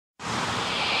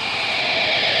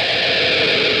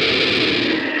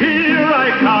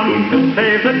to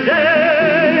save the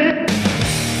day.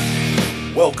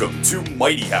 Welcome to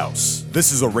Mighty House.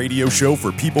 This is a radio show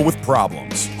for people with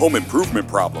problems. Home improvement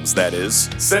problems, that is.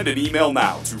 Send an email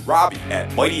now to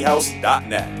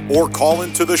robbie@mightyhouse.net or call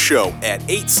into the show at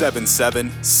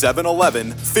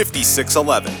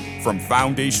 877-711-5611. From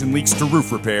foundation leaks to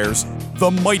roof repairs, the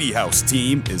Mighty House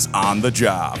team is on the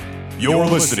job. You're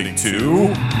listening to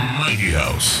Mighty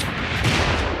House.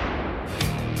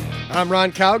 I'm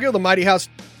Ron Cowgill. The Mighty House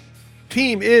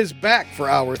team is back for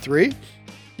Hour 3.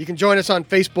 You can join us on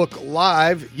Facebook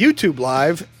Live, YouTube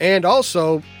Live, and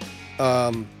also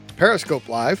Periscope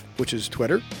Live, which is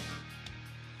Twitter.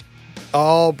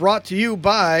 All brought to you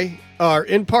by, or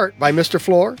in part, by Mr.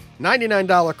 Floor,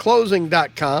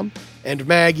 $99closing.com, and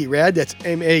Maggie Rad, that's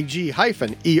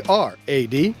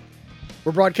MAG-ERAD.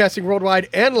 We're broadcasting worldwide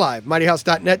and live,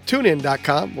 mightyhouse.net,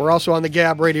 tunein.com. We're also on the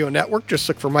Gab Radio Network. Just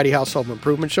look for Mighty House Home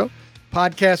Improvement Show.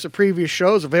 Podcasts of previous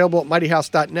shows available at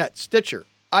mightyhouse.net, Stitcher,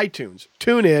 iTunes,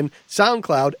 TuneIn,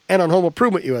 SoundCloud, and on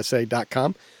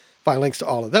HomeImprovementUSA.com. Find links to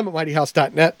all of them at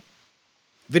mightyhouse.net.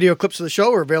 Video clips of the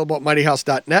show are available at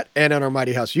mightyhouse.net and on our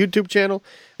Mighty House YouTube channel.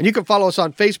 And you can follow us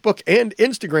on Facebook and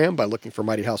Instagram by looking for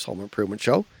Mighty House Home Improvement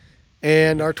Show.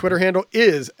 And our Twitter handle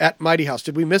is @MightyHouse.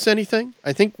 Did we miss anything?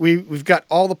 I think we've got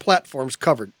all the platforms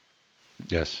covered.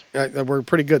 Yes. We're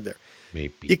pretty good there.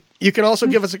 Maybe. You can also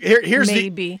give us here's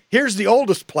Maybe. Here's the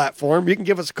oldest platform. You can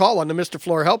give us a call on the Mr.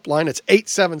 Floor helpline. It's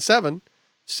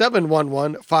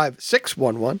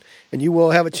 877-711-5611, and you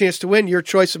will have a chance to win your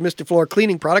choice of Mr. Floor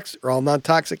cleaning products. They're all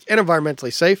non-toxic and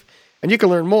environmentally safe, and you can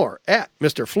learn more at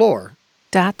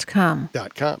MrFloor.com.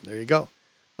 There you go.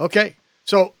 Okay,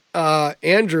 so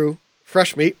Andrew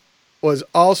Fresh Meat was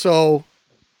also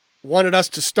wanted us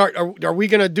to start. Are we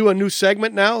going to do a new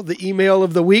segment now? The email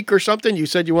of the week or something? You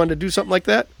said you wanted to do something like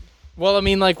that? Well, I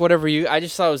mean, like, whatever I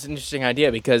just thought it was an interesting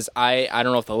idea because I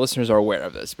don't know if the listeners are aware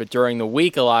of this, but during the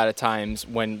week, a lot of times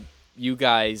when you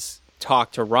guys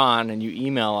talk to Ron and you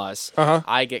email us,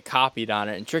 I get copied on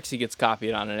it and Trixie gets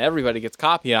copied on it and everybody gets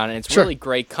copied on it. It's really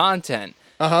great content.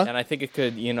 And I think it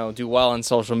could, do well on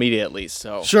social media at least.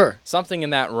 So something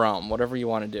in that realm, whatever you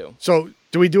want to do. So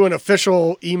do we do an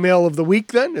official email of the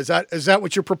week then? Is that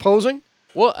what you're proposing?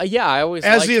 Well, yeah, I always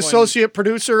as the associate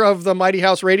producer of the Mighty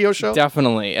House radio show.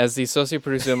 Definitely, as the associate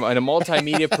producer and a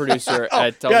multimedia producer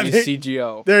at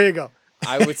WCGO. There you go.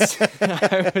 I would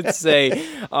say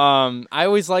I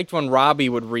always liked when Robbie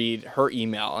would read her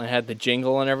email and had the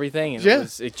jingle and everything, and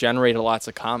it generated lots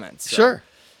of comments. So,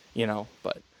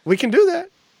 but we can do that.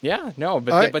 Yeah, no,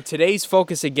 but today's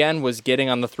focus again was getting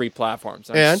on the 3 platforms.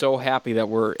 I'm so happy that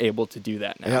we're able to do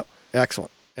that now. Yep,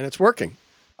 excellent, and it's working.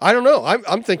 I don't know.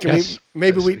 I'm thinking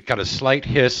we got a slight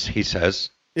hiss. He says.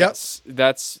 Yes,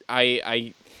 that's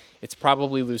It's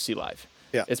probably Lucy Live.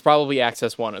 Yeah, it's probably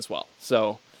Access 1 as well.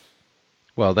 So,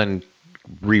 well then,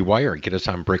 rewire. Get us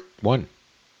on brick 1.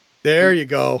 There you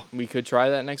go. We could try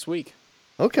that next week.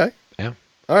 Okay. Yeah.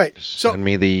 All right. So send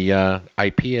me the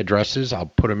IP addresses. I'll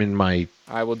put them in my.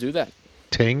 I will do that.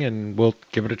 Ting, and we'll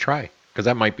give it a try because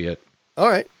that might be it. All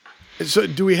right. So,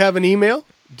 do we have an email?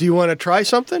 Do you want to try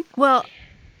something? Well.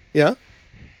 Yeah.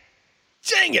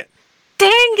 Dang it!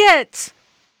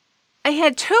 I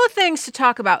had 2 things to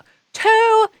talk about.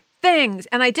 2 things,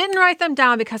 and I didn't write them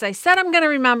down because I said I'm going to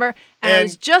remember, and I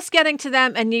was just getting to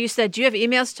them, and you said, do you have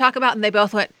emails to talk about? And they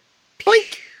both went,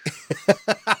 blink.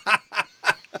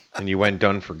 And you went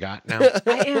done forgot now?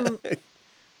 I am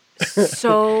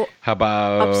so How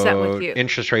about upset with you.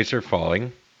 Interest rates are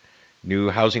falling. New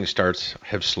housing starts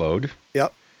have slowed.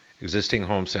 Yep. Existing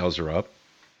home sales are up.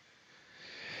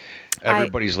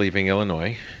 Everybody's leaving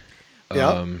Illinois.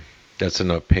 Yeah. That's in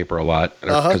the paper a lot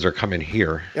because they're coming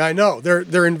here. Yeah, I know.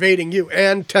 They're invading you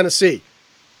and Tennessee.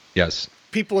 Yes.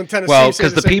 People in Tennessee. Well,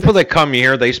 because the people that come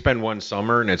here, they spend one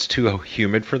summer and it's too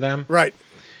humid for them. Right.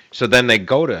 So then they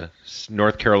go to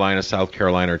North Carolina, South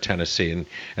Carolina, or Tennessee, and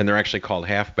they're actually called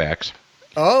halfbacks.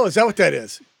 Oh, is that what that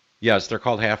is? Yes, they're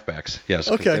called halfbacks. Yes,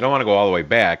 okay. They don't want to go all the way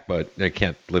back, but they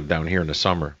can't live down here in the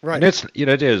summer. Right. And it's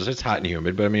hot and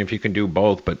humid, but I mean, if you can do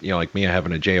both, but like me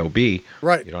having a JOB,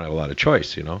 right, you don't have a lot of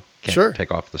choice. Can't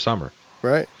take off the summer.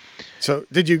 Right. So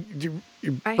did you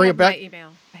I bring have it back? My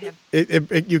email. I have.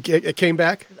 It came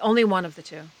back. Only one of the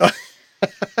 2.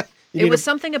 It was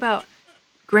something about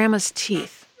grandma's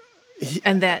teeth,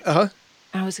 and that I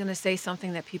was going to say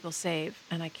something that people save,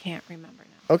 and I can't remember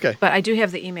now. Okay. But I do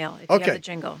have the email. If you have the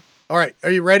jingle. All right.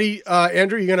 Are you ready,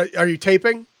 Andrew? Are you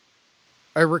taping?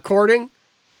 Are you recording?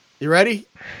 You ready?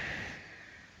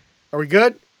 Are we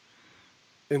good?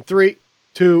 In 3,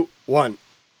 2, 1.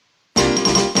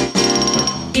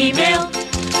 Email.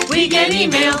 We get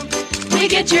email. We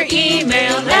get your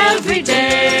email every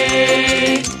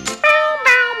day.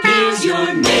 Here's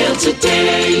your mail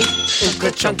today.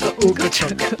 Ooka chunka, ooka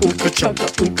chunka, ooka chunka,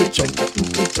 ooka chunka,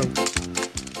 ooka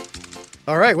chunka.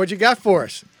 All right, what you got for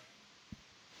us?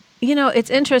 You know, it's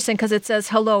interesting because it says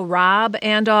hello, Rob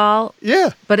and all.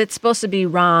 Yeah. But it's supposed to be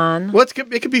Ron. Well, it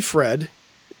could be Fred.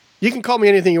 You can call me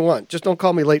anything you want. Just don't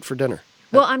call me late for dinner.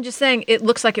 Well, I'm just saying it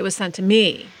looks like it was sent to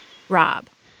me, Rob.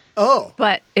 Oh.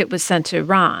 But it was sent to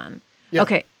Ron. Yeah.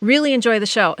 Okay, really enjoy the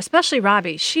show, especially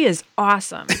Robbie. She is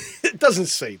awesome. It doesn't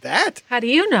say that. How do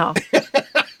you know?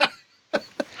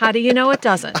 How do you know it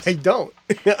doesn't? I don't.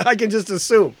 I can just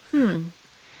assume.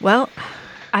 Well,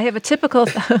 I have a typical...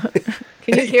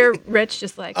 Can you hear Rich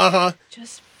just like,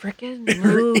 just frickin'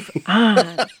 move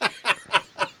on.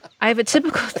 I have a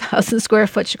typical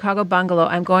 1,000-square-foot Chicago bungalow.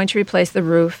 I'm going to replace the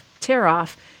roof, tear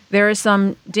off. There is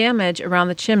some damage around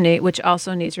the chimney, which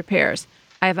also needs repairs.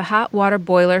 I have a hot water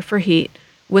boiler for heat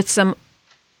with some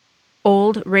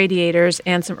old radiators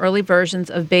and some early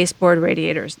versions of baseboard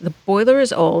radiators. The boiler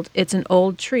is old. It's an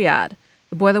old Triad.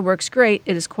 The boiler works great.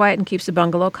 It is quiet and keeps the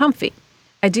bungalow comfy.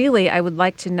 Ideally, I would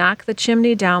like to knock the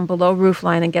chimney down below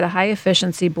roofline and get a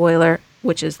high-efficiency boiler,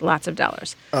 which is lots of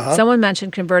dollars. Someone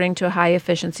mentioned converting to a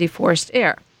high-efficiency forced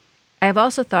air. I have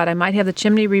also thought I might have the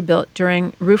chimney rebuilt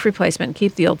during roof replacement and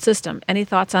keep the old system. Any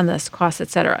thoughts on this, costs,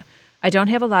 etc.? I don't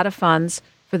have a lot of funds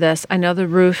for this. I know the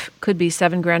roof could be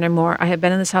 $7,000 or more. I have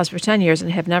been in this house for 10 years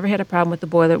and have never had a problem with the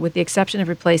boiler, with the exception of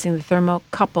replacing the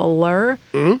thermocoupler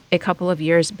a couple of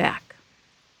years back.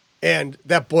 And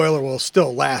that boiler will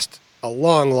still last a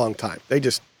long, long time.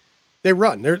 They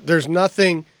run. There's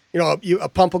nothing, a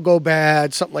pump will go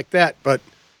bad, something like that. But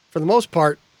for the most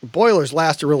part, boilers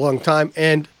last a real long time.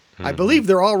 And I believe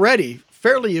they're already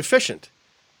fairly efficient.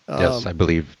 Yes, I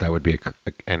believe that would be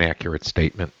an accurate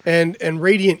statement. And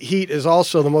radiant heat is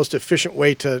also the most efficient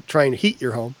way to try and heat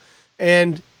your home.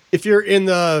 And if you're in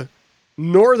the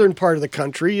northern part of the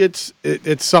country, it's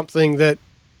something that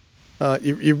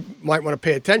you might want to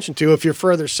pay attention to. If you're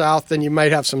further south, then you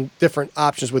might have some different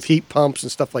options with heat pumps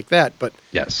and stuff like that. But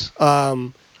yes,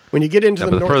 when you get into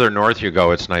the further north you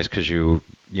go, it's nice because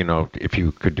if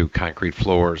you could do concrete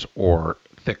floors or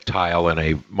thick tile and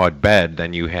a mud bed,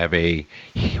 then you have a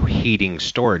heating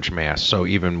storage mass. So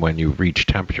even when you reach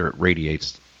temperature, it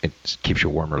radiates. It keeps you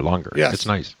warmer longer. Yes. It's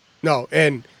nice. No,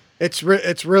 and it's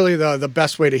really the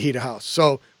best way to heat a house.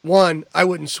 So one, I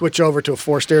wouldn't switch over to a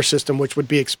forced air system, which would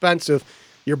be expensive.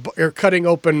 You're cutting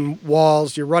open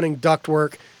walls. You're running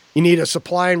ductwork. You need a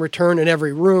supply and return in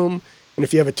every room. And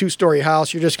if you have a 2-story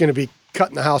house, you're just going to be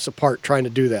cutting the house apart trying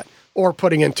to do that, or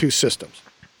putting in 2 systems.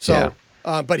 So. Yeah.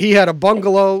 But he had a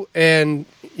bungalow, and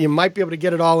you might be able to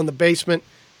get it all in the basement,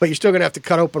 but you're still going to have to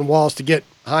cut open walls to get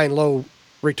high and low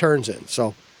returns in.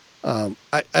 So I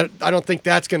don't think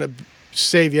that's going to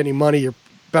save you any money. You're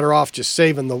better off just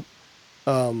saving the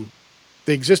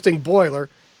existing boiler,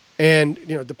 and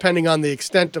depending on the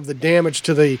extent of the damage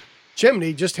to the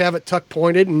chimney, just have it tuck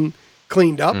pointed and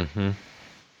cleaned up. Mm-hmm.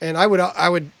 And I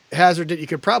would hazard that you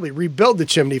could probably rebuild the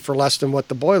chimney for less than what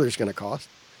the boiler is going to cost.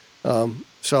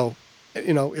 So.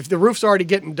 If the roof's already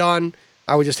getting done,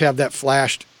 I would just have that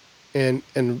flashed and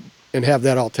have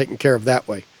that all taken care of that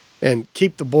way, and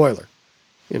keep the boiler,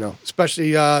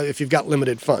 especially if you've got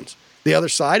limited funds. The other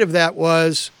side of that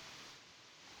was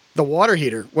the water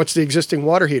heater. What's the existing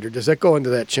water heater? Does that go into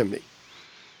that chimney?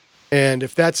 And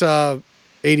if that's 80%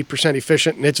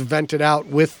 efficient and it's vented out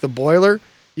with the boiler,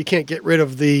 you can't get rid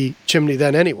of the chimney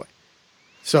then anyway.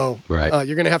 So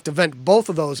you're going to have to vent both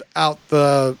of those out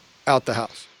the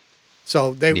house.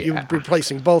 So you would be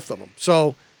replacing both of them.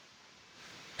 So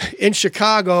in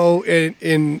Chicago,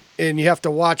 and you have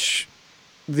to watch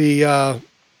the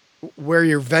where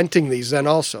you're venting these then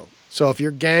also. So if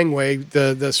your gangway,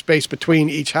 the space between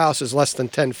each house is less than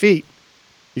 10 feet,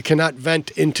 you cannot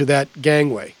vent into that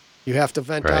gangway. You have to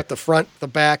vent out the front, the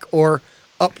back, or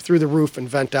up through the roof and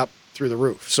vent up through the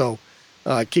roof. So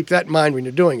keep that in mind when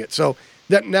you're doing it. So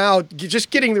that now,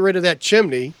 just getting rid of that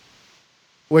chimney,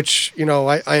 which,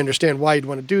 I understand why you'd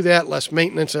want to do that, less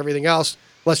maintenance, everything else,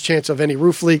 less chance of any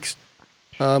roof leaks.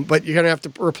 But you're going to have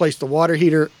to replace the water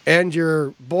heater and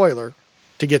your boiler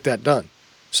to get that done.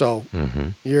 So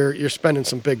you're spending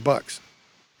some big bucks.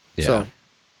 Yeah. So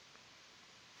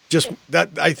just that,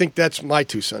 I think that's my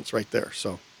 2 cents right there.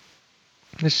 So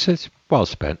it's well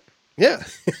spent. Yeah.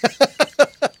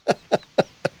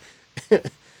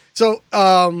 So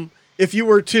if you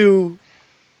were to...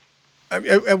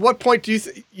 At what point do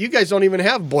you guys don't even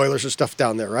have boilers or stuff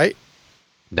down there, right?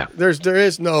 No. There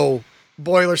is no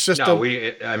boiler system. No,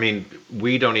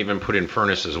 we don't even put in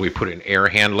furnaces. We put in air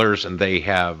handlers, and they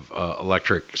have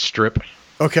electric strip.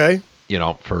 Okay.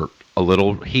 for a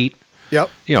little heat. Yep.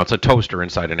 It's a toaster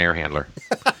inside an air handler.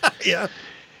 Yeah.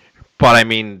 But I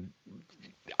mean,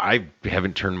 I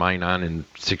haven't turned mine on in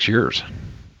 6 years.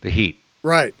 The heat.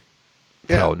 Right.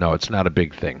 Yeah. So no, it's not a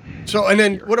big thing. So, and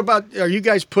then what about, are you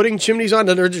guys putting chimneys on,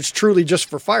 and they're just truly just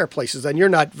for fireplaces? Then you're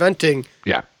not venting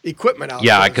equipment out.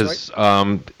 Yeah, because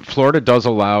Florida does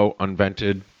allow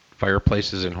unvented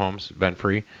fireplaces in homes,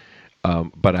 vent-free,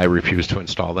 but I refuse to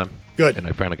install them. Good. And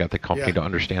I finally got the company to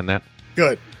understand that.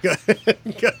 Good.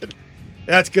 Good.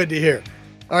 That's good to hear.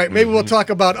 All right, maybe we'll talk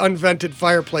about unvented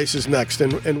fireplaces next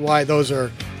and why those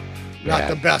are not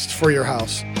the best for your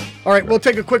house. All right, we'll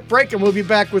take a quick break and we'll be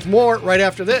back with more right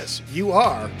after this. You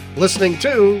are listening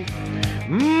to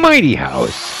Mighty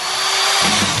House.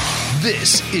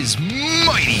 This is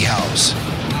Mighty House.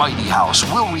 Mighty House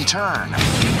will return.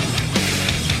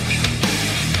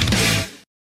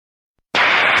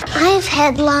 I've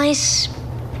had lice.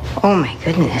 Oh my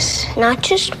goodness. Not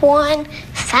just one,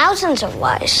 thousands of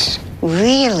lice.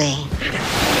 Really?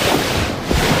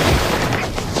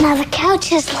 Now the couch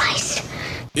has lice.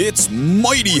 It's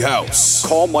Mighty House.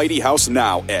 Call Mighty House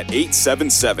now at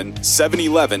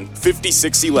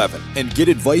 877-711-5611 and get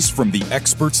advice from the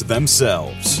experts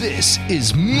themselves. This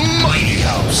is Mighty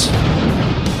House.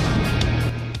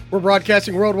 We're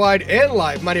broadcasting worldwide and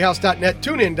live, mightyhouse.net,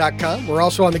 tunein.com. We're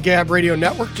also on the Gab Radio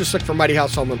Network. Just look for Mighty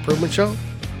House Home Improvement Show.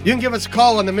 You can give us a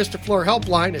call on the Mr. Floor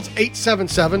helpline. It's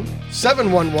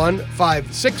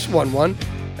 877-711-5611.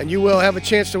 And you will have a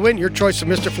chance to win your choice of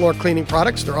Mr. Floor cleaning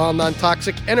products. They're all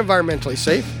non-toxic and environmentally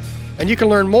safe. And you can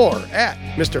learn more at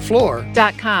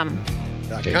MrFloor.com.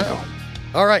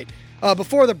 All right.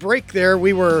 Before the break there,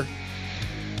 we were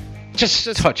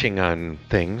just touching on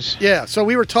things. Yeah, so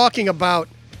we were talking about,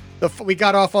 we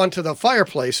got off onto the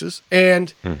fireplaces,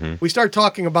 and we started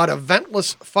talking about a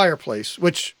ventless fireplace,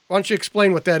 which, why don't you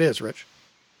explain what that is, Rich?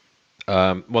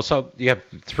 So you have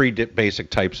three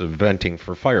basic types of venting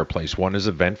for fireplace. One is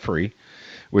a vent-free,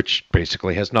 which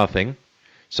basically has nothing.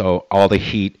 So all the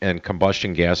heat and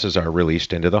combustion gases are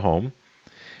released into the home.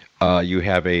 You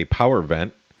have a power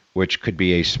vent, which could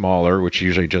be a smaller, which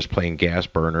usually just plain gas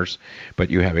burners, but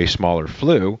you have a smaller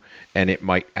flue, and it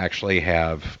might actually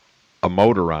have a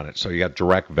motor on it. So you got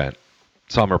direct vent.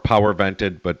 Some are power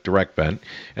vented, but direct vent.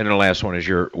 And then the last one is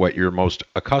what you're most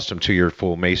accustomed to, your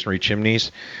full masonry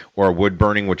chimneys or wood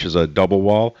burning, which is a double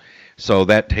wall. So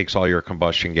that takes all your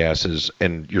combustion gases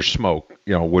and your smoke,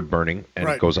 wood burning, and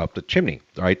it goes up the chimney.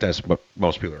 Right? That's what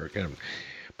most people are getting.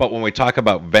 But when we talk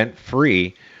about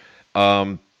vent-free,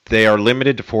 they are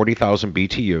limited to 40,000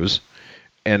 BTUs,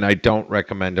 and I don't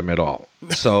recommend them at all.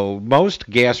 So most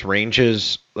gas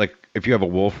ranges, like if you have a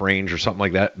Wolf range or something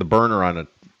like that, the burner on a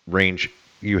range,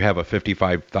 you have a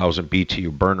 55,000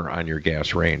 BTU burner on your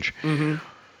gas range.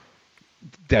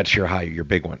 That's your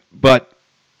big one. But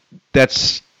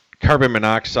that's carbon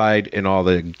monoxide and all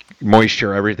the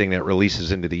moisture, everything that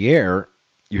releases into the air.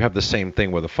 You have the same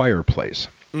thing with a fireplace.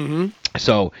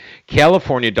 So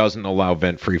California doesn't allow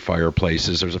vent-free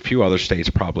fireplaces. There's a few other states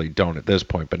probably don't at this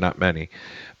point, but not many.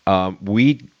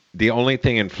 The only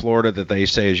thing in Florida that they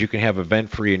say is you can have a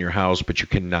vent-free in your house, but you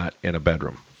cannot in a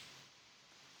bedroom.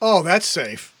 Oh, that's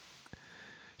safe.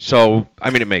 So,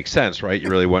 I mean, it makes sense, right? You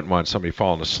really wouldn't want somebody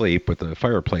falling asleep with the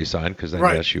fireplace on, because then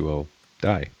yes, you will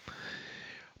die.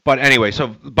 But anyway,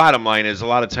 so the bottom line is a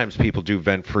lot of times people do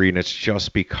vent-free, and it's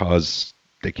just because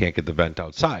they can't get the vent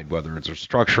outside, whether it's a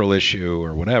structural issue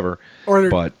or whatever. Or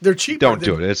they're cheaper. Don't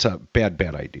do it. It's a bad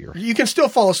idea. You can still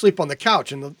fall asleep on the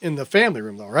couch in the family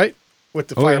room, though, right? With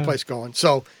the fireplace going.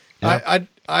 So I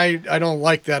don't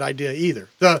like that idea either.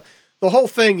 The whole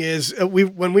thing is,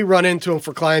 when we run into them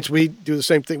for clients, we do the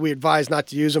same thing. We advise not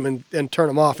to use them and turn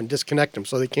them off and disconnect them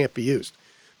so they can't be used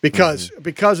because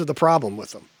of the problem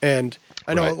with them. And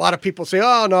I know a lot of people say,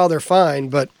 "Oh no, they're fine,"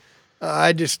 but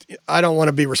I don't want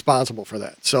to be responsible for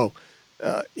that. So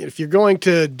if you're going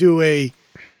to do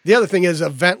the other thing is a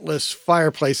ventless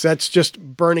fireplace. That's just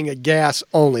burning a gas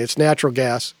only. It's natural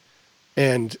gas,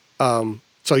 and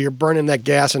so you're burning that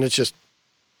gas and it's just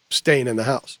staying in the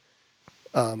house.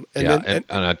 And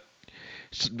on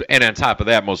top of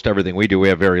that, most everything we do, we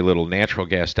have very little natural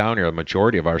gas down here. The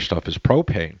majority of our stuff is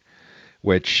propane,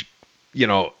 which,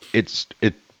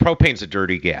 propane's a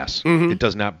dirty gas. It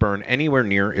does not burn anywhere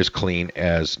near as clean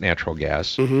as natural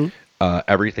gas.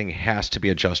 Everything has to be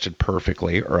adjusted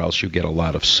perfectly, or else you get a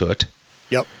lot of soot.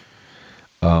 Yep.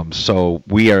 So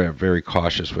we are very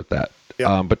cautious with that.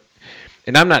 Yep.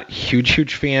 And I'm not a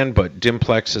huge fan, but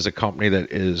Dimplex is a company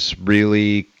that is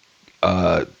really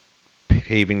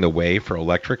paving the way for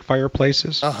electric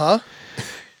fireplaces.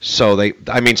 So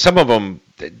some of them,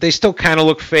 they still kind of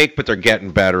look fake, but they're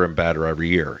getting better and better every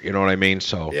year. You know what I mean?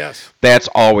 So Yes. that's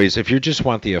always, if you just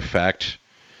want the effect,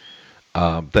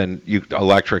 then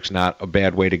electric's not a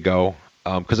bad way to go.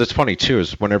 Because it's funny too,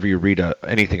 is whenever you read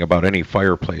anything about any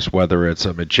fireplace, whether it's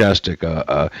a Majestic,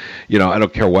 I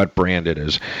don't care what brand it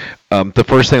is, the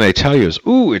first thing they tell you is,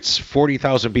 "Ooh, it's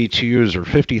 40,000 BTUs or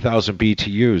 50,000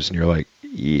 BTUs," and you're like,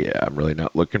 "Yeah, I'm really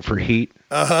not looking for heat."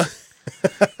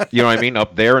 You know what I mean?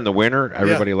 Up there in the winter,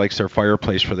 everybody likes their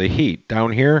fireplace for the heat.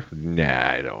 Down here,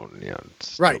 nah, I don't.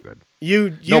 It's Right. no good.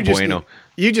 You No just bueno. need,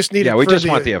 you just need Yeah, it we for just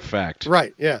want the effect.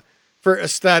 Right, yeah. For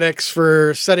aesthetics,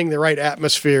 for setting the right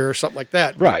atmosphere or something like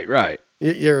that. Right.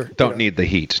 You're Don't need the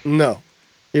heat. No,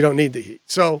 you don't need the heat.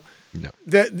 So, No.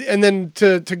 and then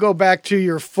to go back to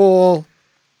your full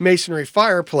masonry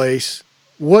fireplace,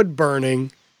 wood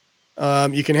burning,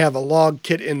 you can have a log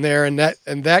kit in there, and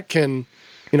that can,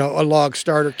 a log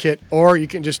starter kit, or you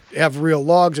can just have real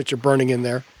logs that you're burning in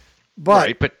there.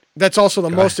 But that's also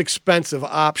the most expensive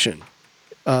option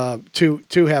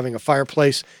to having a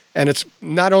fireplace, and it's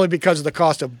not only because of the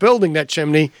cost of building that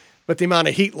chimney, but the amount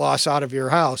of heat loss out of your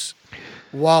house.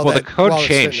 The code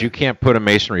changed. You can't put a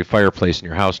masonry fireplace in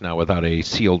your house now without a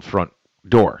sealed front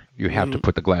door. You have to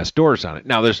put the glass doors on it.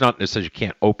 Now, there's not that says you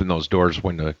can't open those doors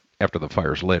after the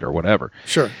fire's lit or whatever.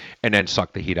 Sure. And then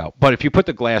suck the heat out. But if you put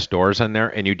the glass doors in there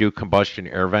and you do combustion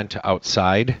air vent to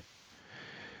outside,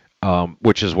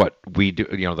 which is what we do,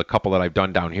 the couple that I've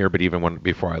done down here, but even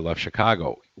before I left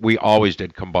Chicago, we always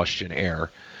did combustion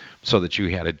air. So that you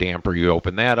had a damper, you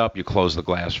open that up, you close the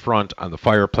glass front on the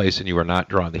fireplace, and you are not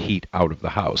drawing the heat out of the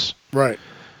house. Right.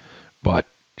 But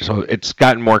so it's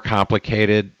gotten more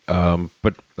complicated.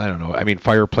 But I don't know. I mean,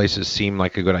 fireplaces seem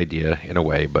like a good idea in a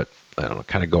way, but I don't know,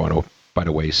 kind of going by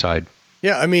the wayside.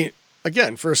 Yeah, I mean,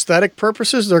 again, for aesthetic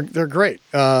purposes, they're great.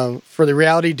 For the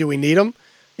reality, do we need them?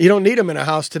 You don't need them in a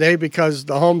house today because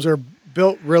the homes are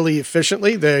built really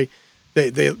efficiently. The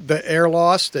air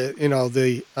loss,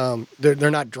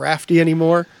 they're not drafty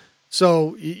anymore,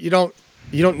 so you don't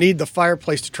need the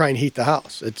fireplace to try and heat the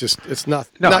house. It's not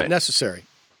necessary.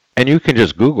 And you can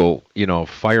just Google,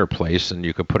 fireplace, and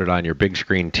you can put it on your big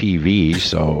screen TV.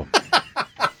 So,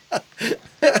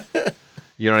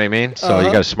 you know what I mean. So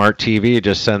you got a smart TV. You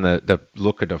just send the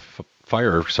look at the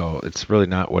fire. So it's really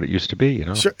not what it used to be.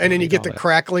 Sure. And then you get the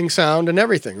crackling sound and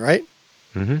everything, right?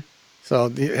 Mm-hmm. So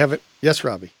do you have it? Yes,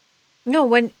 Robbie.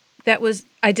 No,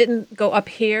 I didn't go up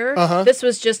here. This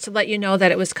was just to let you know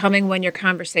that it was coming when your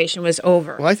conversation was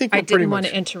over. Well, I think I didn't want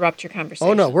to interrupt your conversation.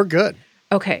 Oh, no, we're good.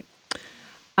 Okay.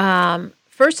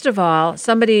 First of all,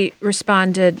 somebody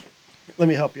responded. Let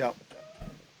me help you out with that.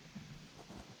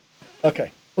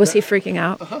 Okay. Was he freaking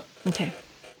out? Okay.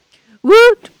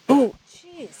 Woot! Oh,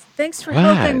 jeez. Thanks for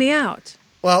helping me out.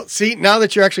 Well, see, now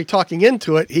that you're actually talking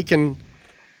into it, he can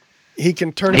turn it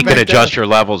back down. He can adjust your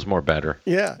levels more better.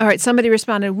 Yeah. All right. Somebody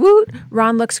responded, woot,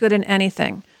 Ron looks good in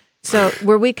anything. So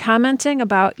were we commenting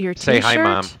about your T-shirt? Say hi,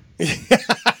 Mom.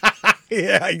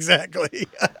 Yeah, exactly.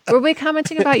 Were we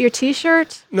commenting about your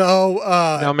T-shirt? No.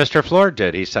 No, Mr. Floor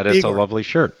did. He said it's Igor. a lovely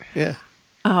shirt. Yeah.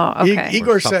 Oh, okay.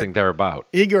 Igor something said thereabout.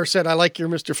 Igor said, "I like your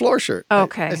Mr. Floor shirt."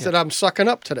 Okay. I said, "I'm sucking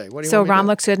up today." What do you So want me to Ron do?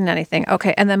 looks good in anything.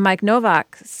 Okay. And then Mike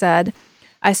Novak said,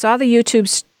 I saw the YouTube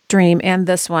stream and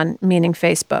this one, meaning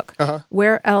Facebook.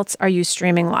 Where else are you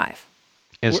streaming live?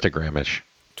 Instagram-ish.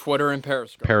 Twitter and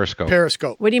Periscope.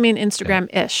 Periscope. What do you mean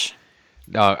Instagram-ish?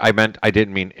 No, I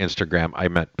didn't mean Instagram. I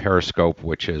meant Periscope,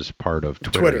 which is part of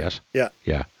Twitter. Yes. Yeah.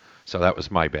 Yeah. So that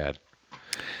was my bad.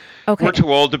 Okay. We're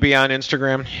too old to be on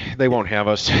Instagram. They won't have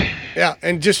us. Yeah,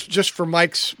 and just for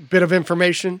Mike's bit of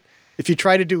information, if you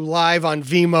try to do live on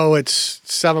Vimeo, it's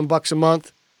 $7 a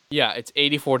month. Yeah, it's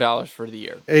 $84 for the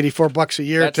year. $84 a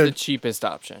year. That's the cheapest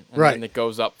option. And Right. then it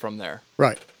goes up from there.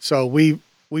 Right. So we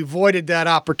voided that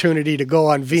opportunity to go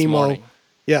on Vimeo. morning.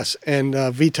 Yes, and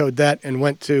vetoed that and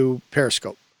went to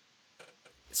Periscope.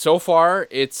 So far,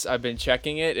 I've been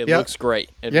checking it. It Yeah. looks great.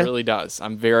 It Yeah. really does.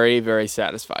 I'm very, very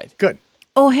satisfied. Good.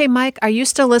 Oh, hey, Mike, are you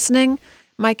still listening?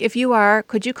 Mike, if you are,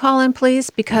 could you call in, please?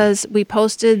 Because we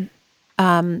posted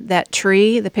that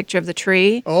tree, the picture of the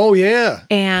tree. Oh, yeah.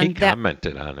 And He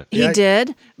commented on it. He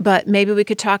did, but maybe we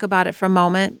could talk about it for a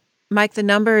moment. Mike, the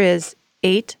number is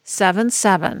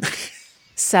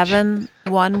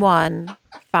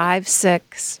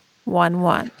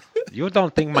 877-711-5611. You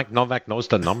don't think Mike Novak knows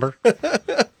the number?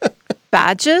 Don't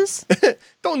Badges? need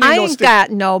I no ain't stick.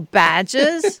 got no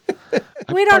badges.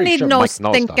 We don't pretty need sure no Mike knows the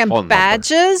phone stinking number.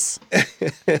 badges.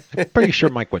 Pretty sure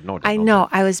Mike would know the I number. know.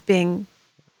 I was being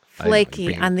flaky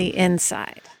being- on the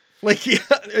inside. Like,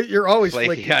 you're always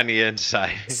Flaky flaky. on the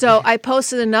inside. So I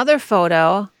posted another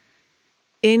photo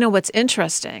You know what's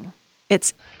interesting? I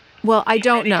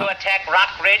don't know. To attack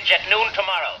Rock Ridge at noon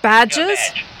tomorrow. Badges?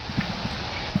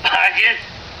 Badges?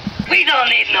 We don't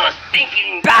need no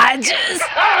stinking Badges.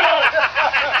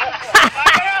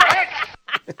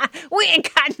 We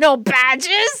ain't got no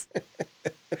badges.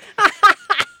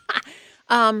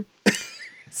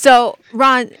 So,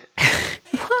 Ron,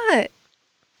 what?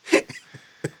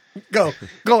 Go,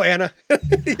 Anna.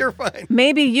 You're fine.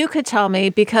 Maybe you could tell me,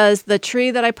 because the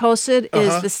tree that I posted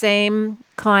is the same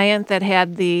client that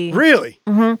had the... Really?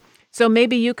 Mm-hmm. So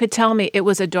maybe you could tell me it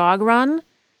was a dog run.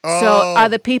 Oh. So are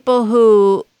the people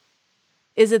who...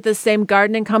 Is it the same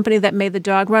gardening company that made the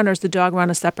dog run, or is the dog run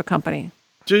a separate company?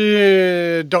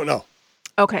 Don't know.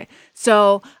 Okay.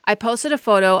 So I posted a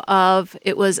photo of,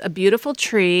 it was a beautiful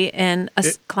tree in a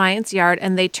client's yard,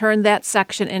 and they turned that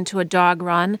section into a dog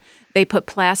run. They put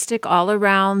plastic all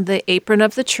around the apron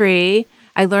of the tree.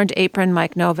 I learned apron,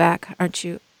 Mike Novak, aren't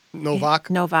you?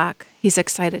 Novak. He's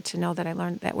excited to know that I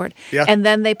learned that word. Yeah. And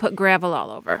then they put gravel all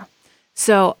over.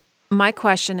 So my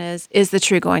question is the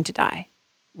tree going to die?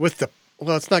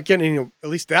 Well, it's not getting any, at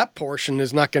least that portion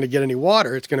is not going to get any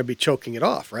water. It's going to be choking it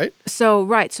off, right? So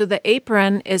the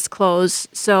apron is closed.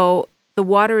 So the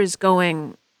water is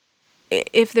going,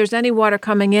 if there's any water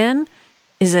coming in,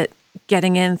 is it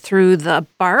getting in through the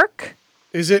bark?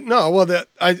 Is it? No. Well, the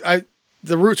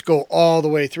roots go all the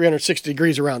way 360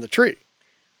 degrees around the tree.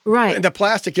 Right. And the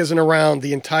plastic isn't around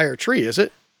the entire tree, is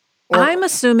it? I'm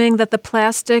assuming that the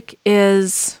plastic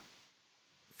is...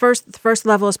 The first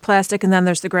level is plastic, and then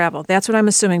there's the gravel. That's what I'm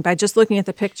assuming by just looking at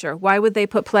the picture. Why would they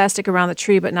put plastic around the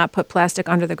tree but not put plastic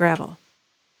under the gravel?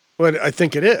 Well, I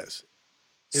think it is.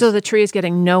 So the tree is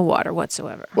getting no water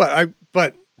whatsoever. Well,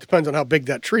 but depends on how big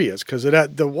that tree is, because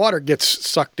the water gets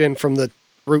sucked in from the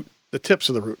root, the tips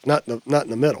of the root, not in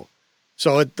the middle.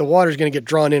 So the water is going to get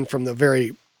drawn in from the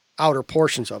very outer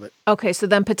portions of it. Okay, so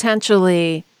then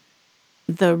potentially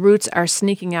the roots are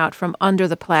sneaking out from under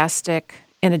the plastic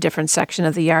in a different section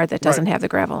of the yard that doesn't have the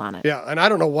gravel on it. Yeah, and I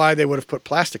don't know why they would have put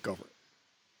plastic over it.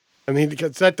 I mean,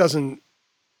 because that doesn't,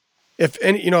 if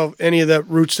any of the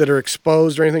roots that are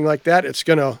exposed or anything like that, it's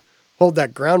going to hold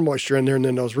that ground moisture in there, and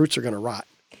then those roots are going to rot.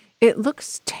 It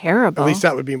looks terrible. At least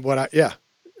that would be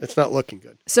it's not looking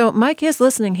good. So Mike is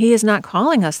listening. He is not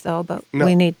calling us, though, but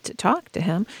we need to talk to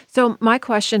him. So my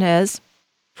question is...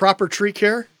 Proper tree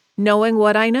care? Knowing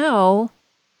what I know,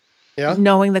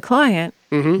 knowing the client,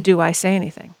 do I say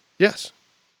anything? Yes.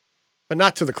 But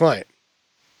not to the client.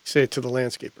 Say it to the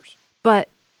landscapers.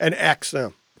 And ask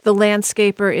them. The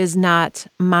landscaper is not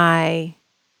I'm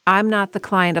not the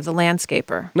client of the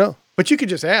landscaper. No. But you could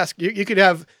just ask. You could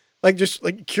have, just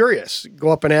curious, go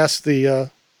up and ask the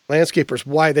landscapers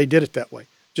why they did it that way.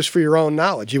 Just for your own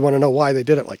knowledge. You want to know why they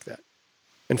did it like that.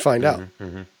 And find out.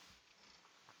 Mm-hmm.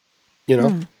 You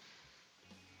know?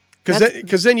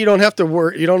 Because then you don't have to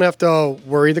worry. You don't have to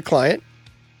worry the client,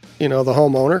 the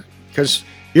homeowner, because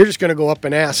you're just going to go up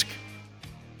and ask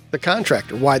the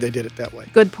contractor why they did it that way.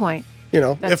 Good point.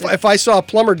 If I saw a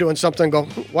plumber doing something, go,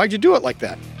 why'd you do it like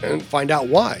that? And find out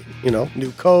why.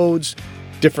 New codes,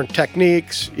 different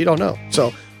techniques. You don't know.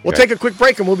 So we'll take a quick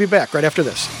break, and we'll be back right after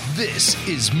this. This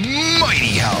is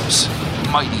Mighty House.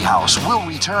 Mighty House will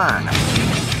return.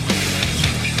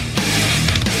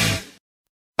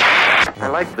 I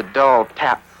like the dull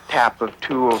tap of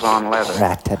tools on leather.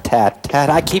 Rat-tat-tat-tat.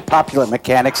 I keep Popular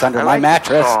Mechanics under my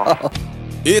mattress.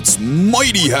 It's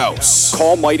Mighty House.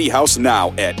 Call Mighty House now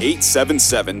at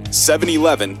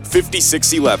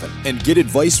 877-711-5611 and get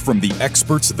advice from the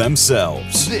experts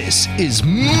themselves. This is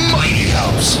Mighty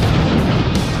House.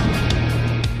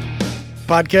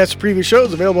 Podcasts, previous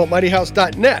shows available at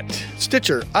mightyhouse.net,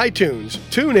 Stitcher, iTunes,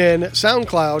 TuneIn,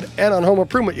 SoundCloud, and on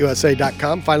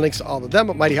HomeImprovementUSA.com. Find links to all of them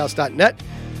at mightyhouse.net.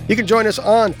 You can join us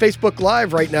on Facebook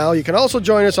Live right now. You can also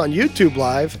join us on YouTube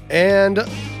Live and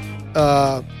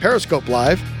Periscope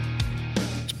Live.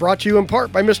 It's brought to you in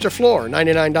part by Mr. Floor,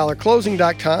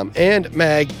 $99closing.com, and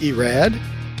Mag Erad.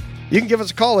 You can give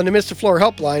us a call on the Mr. Floor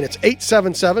helpline. It's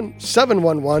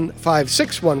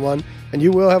 877-711-5611. And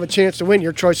you will have a chance to win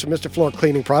your choice of Mr. Floor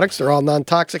cleaning products. They're all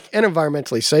non-toxic and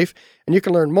environmentally safe. And you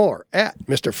can learn more at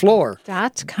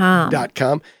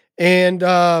MrFloor.com. And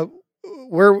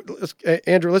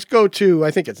Andrew, let's go to,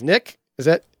 I think it's Nick. Is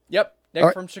that? Yep,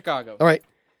 Nick from Chicago. All right.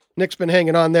 Nick's been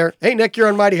hanging on there. Hey, Nick, you're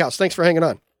on Mighty House. Thanks for hanging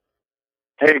on.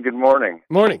 Hey, good morning.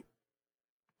 Morning.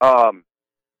 You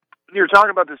were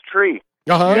talking about this tree.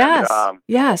 Uh-huh. Yes.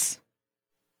 Yes.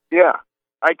 Yeah.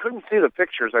 I couldn't see the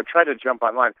pictures. I tried to jump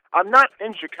online. I'm not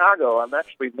in Chicago. I'm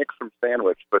actually Nick from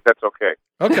Sandwich, but that's okay.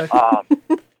 Okay.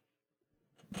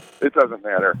 it doesn't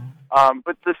matter.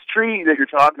 But this tree that you're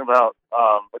talking about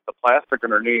with the plastic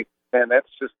underneath, man, that's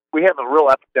just, we have a real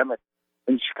epidemic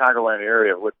in the Chicagoland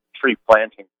area with tree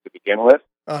planting to begin with.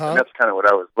 And that's kind of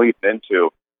what I was leading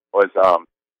into was,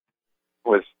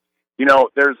 you know,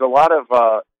 there's a lot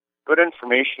of good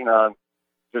information on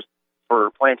just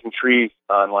for planting trees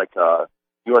on like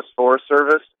U.S. Forest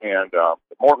Service and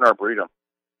Morton Arboretum.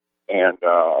 And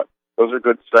those are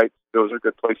good sites. Those are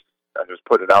good places. I just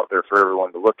put it out there for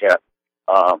everyone to look at.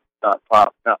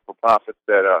 Not for profits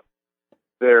that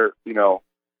they're, you know,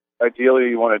 ideally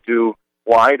you want to do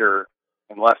wider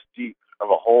and less deep of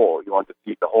a hole. You want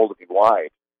the hole to be wide,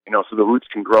 you know, so the roots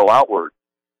can grow outward.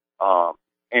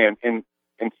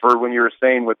 And for when you were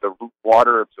saying with the root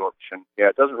water absorption, yeah,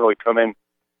 it doesn't really come in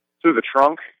through the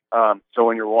trunk. So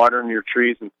when you're watering your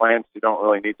trees and plants, you don't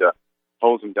really need to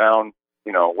hose them down,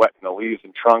 you know, wetting the leaves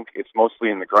and trunk. It's mostly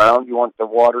in the ground you want the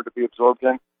water to be absorbed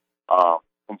in.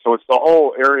 And so it's the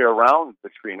whole area around the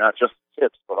tree, not just the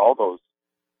tips, but all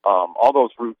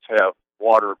those roots have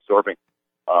water absorbing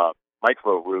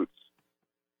micro roots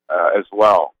as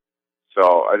well.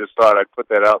 So I just thought I'd put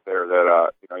that out there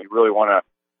that you know, you really want to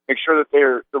make sure that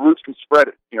the roots can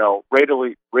spread, you know,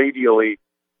 radially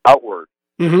outward.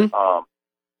 You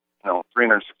know,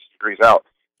 360 degrees out.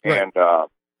 Right. And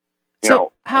you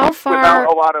know, how far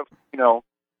without a lot of, you know,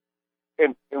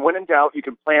 and when in doubt, you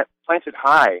can plant it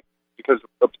high, because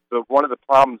one of the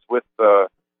problems with the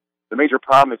major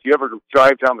problem, if you ever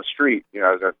drive down the street, you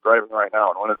know, as I'm driving right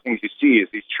now, and one of the things you see is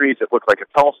these trees that look like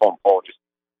a telephone pole just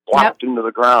plopped into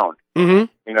the ground. You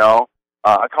know,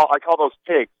 I call those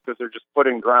pigs because they're just put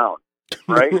in ground,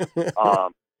 right?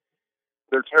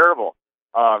 They're terrible.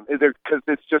 Because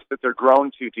it's just that they're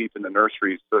grown too deep in the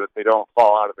nurseries so that they don't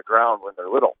fall out of the ground when they're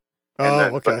little.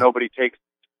 But nobody takes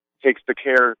the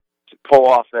care to pull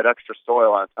off that extra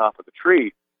soil on top of the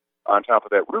tree, on top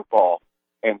of that root ball.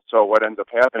 And so what ends up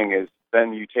happening is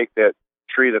then you take that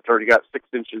tree that's already got 6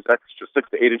 inches extra, 6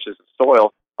 to 8 inches of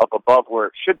soil up above where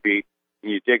it should be,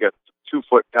 and you dig a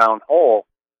 2-foot down hole,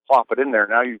 plop it in there.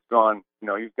 Now you've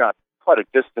got quite a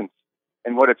distance.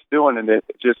 And what it's doing, and the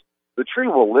tree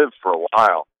will live for a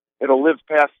while. It'll live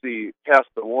past the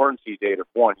warranty date of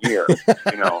 1 year,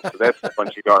 you know, so that's a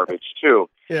bunch of garbage too.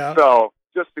 Yeah. So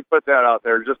just to put that out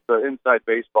there, just the inside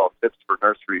baseball tips for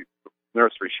nursery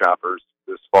shoppers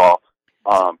this fall.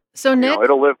 So Nick, you know,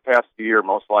 it'll live past the year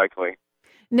most likely.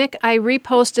 Nick, I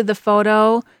reposted the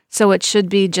photo, so it should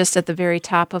be just at the very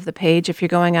top of the page if you're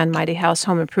going on Mighty House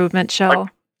Home Improvement Show.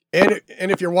 And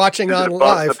if you're watching on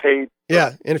live, the page?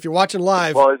 Yeah, and if you're watching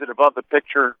live, well, is it above the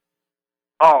picture?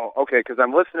 Oh, okay, because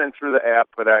I'm listening through the app,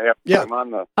 but I'm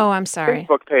on the I'm sorry.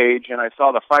 Facebook page, and I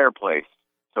saw the fireplace.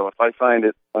 So if I find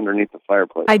it underneath the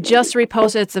fireplace. I just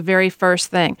reposted. It's the very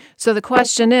first thing. So the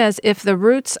question is, if the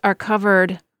roots are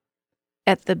covered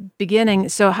at the beginning,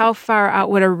 so how far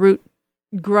out would a root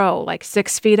grow? Like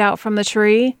 6 feet out from the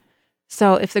tree?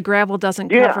 So if the gravel doesn't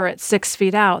cover it 6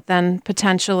 feet out, then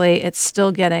potentially it's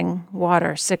still getting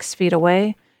water 6 feet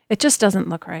away. It just doesn't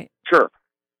look right. Sure.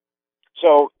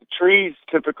 So trees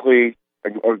typically, a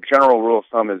general rule of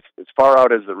thumb is as far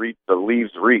out as the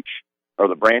leaves reach or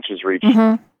the branches reach.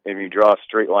 If you draw a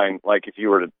straight line, like if you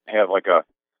were to have like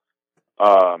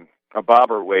a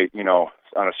bobber weight, you know,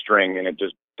 on a string, and it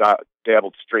just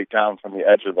dabbled straight down from the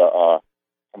edge of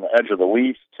the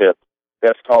leaf tip,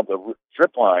 that's called the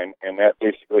drip line, and that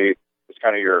basically is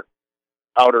kind of your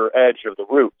outer edge of the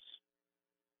roots.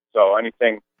 So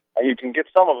anything, you can get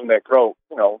some of them that grow,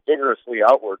 you know, vigorously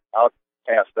out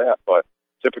past that, but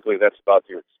typically that's about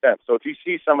your extent. So if you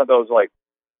see some of those like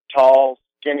tall,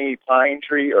 skinny pine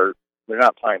tree, or they're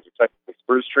not pines, they're technically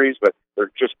spruce trees, but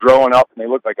they're just growing up and they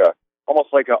look like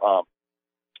almost like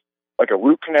a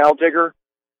root canal digger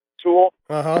tool.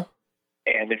 And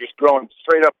they're just growing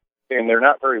straight up, and they're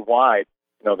not very wide.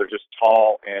 You know, they're just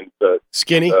tall and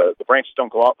skinny. The branches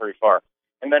don't go out very far.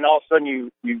 And then all of a sudden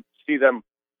you see them,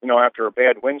 you know, after a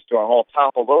bad windstorm, all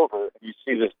toppled over, and you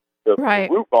see the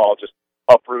root ball just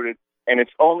uprooted. And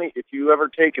it's only if you ever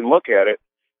take and look at it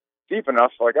deep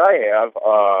enough, like I have,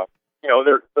 you know,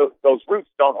 those roots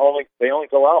they only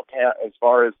go out as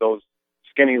far as those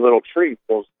skinny little trees.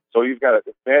 So you've got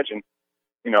to imagine,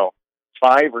 you know,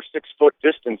 5 or 6 foot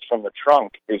distance from the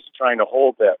trunk is trying to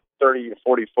hold that 30 to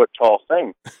 40 foot tall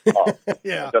thing.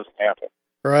 Yeah, it doesn't happen.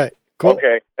 Right. Cool.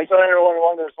 Okay. And so everyone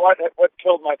wonders, what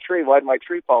killed my tree? Why did my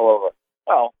tree fall over?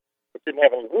 Well, it didn't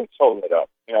have any roots holding it up.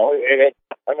 You know, it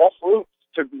had enough roots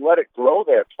to let it grow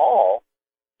that tall,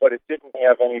 but it didn't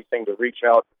have anything to reach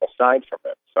out aside from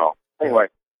it. So anyway.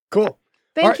 Cool.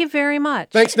 Thank you very much.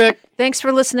 Thanks, Nick. Thanks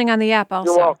for listening on the app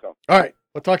also. You're welcome. All right.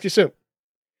 We'll talk to you soon.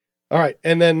 All right.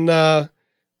 And then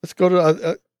Let's go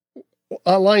to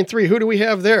line 3. Who do we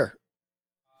have there?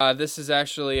 This is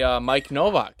actually Mike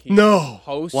Novak. He's No. the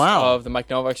host Wow. of the Mike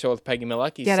Novak Show with Peggy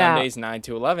Malecki, Get Sundays 9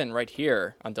 to 11, right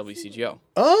here on WCGO.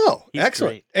 Oh, He's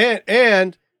excellent.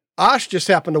 And Osh just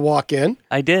happened to walk in.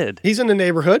 I did. He's in the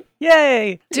neighborhood.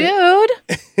 Yay. Dude,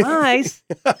 Nice.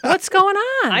 what's going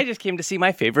on? I just came to see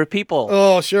my favorite people.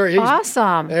 Oh, sure.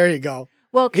 Awesome. There you go.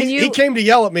 Well, can He you came to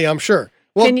yell at me, I'm sure.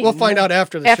 Can you- We'll find out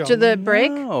after the show. after the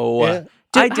break? No, Yeah.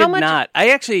 I how did much- not.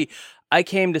 I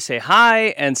came to say hi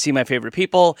and see my favorite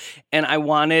people, and I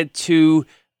wanted to,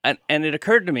 and it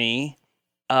occurred to me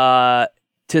to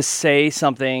say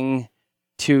something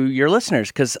to your listeners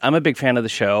because I'm a big fan of the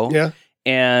show. Yeah.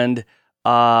 And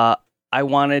I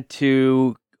wanted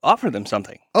to offer them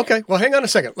something. Okay. Well, hang on a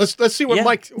second. Let's see what Yeah.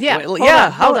 Mike. Yeah. Well, hold yeah,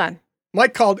 on, hold on.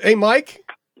 Mike called. Hey, Mike.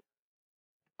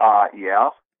 Yeah.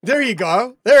 There you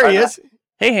go. There he is.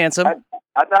 Hey, handsome.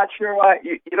 I'm not sure why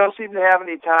you don't seem to have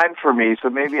any time for me, so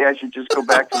maybe I should just go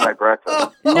back to my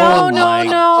breakfast. No, Oh no, my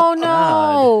no, no.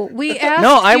 God. We asked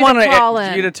No, I you want to call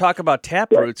in. you to talk about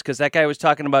taproots because that guy was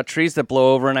talking about trees that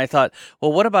blow over, and I thought,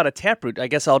 well, what about a taproot? I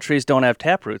guess all trees don't have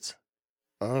taproots.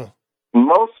 Oh.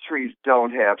 Most trees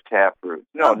don't have taproot.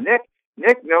 No, Nick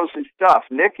knows his stuff.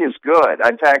 Nick is good.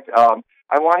 In fact,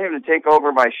 I want him to take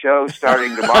over my show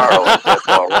starting tomorrow. If that's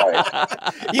all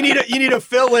right. You need a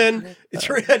fill-in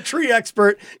tree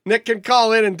expert. Nick can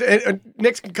call in and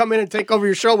Nick can come in and take over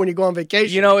your show when you go on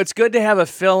vacation. You know, it's good to have a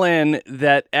fill-in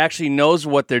that actually knows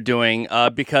what they're doing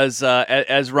because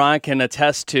as Ron can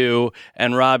attest to,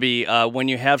 and Robbie, when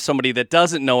you have somebody that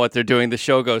doesn't know what they're doing, the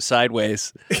show goes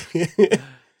sideways.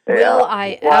 Will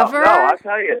I ever No, I'll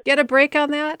tell you. get a break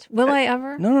on that? Will I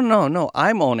ever? No.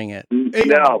 I'm owning it. Hey,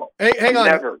 No. Hey, hang on.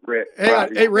 Never, Rick. Hang on.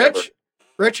 Robbie, Hey, Rich. never.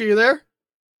 Rich, are you there?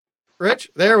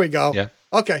 Rich, there we go. Yeah.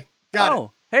 Okay,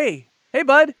 got it. Hey,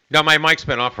 bud. No, my mic's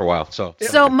been off for a while, so.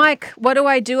 So, Mike, what do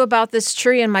I do about this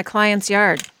tree in my client's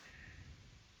yard?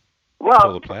 Pull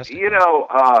Well, the plastic.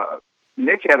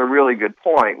 Nick had a really good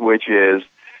point, which is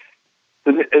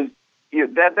that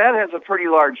has a pretty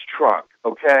large trunk,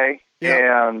 okay?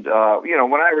 Yeah. And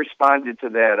when I responded to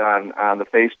that on the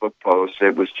Facebook post,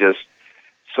 it was just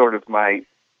sort of my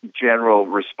general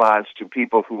response to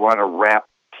people who want to wrap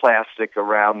plastic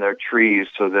around their trees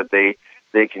so that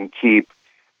they can keep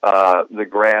the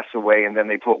grass away, and then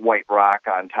they put white rock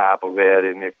on top of it,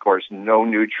 and of course no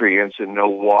nutrients and no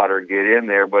water get in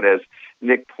there. But as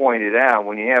Nick pointed out,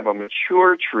 when you have a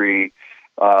mature tree,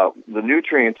 the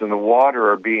nutrients and the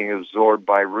water are being absorbed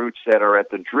by roots that are at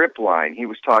the drip line. He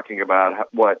was talking about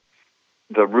what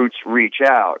the roots reach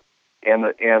out, and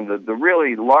the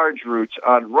really large roots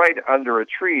right under a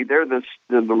tree. They're the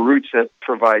roots that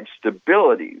provide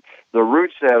stability. The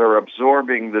roots that are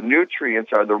absorbing the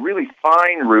nutrients are the really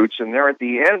fine roots, and they're at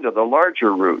the end of the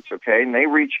larger roots. Okay, and they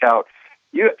reach out.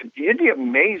 You'd be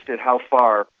amazed at how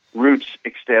far roots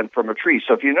extend from a tree.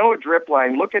 So if you know a drip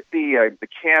line, look at the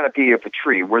canopy of a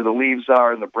tree, where the leaves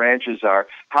are and the branches are.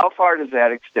 How far does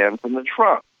that extend from the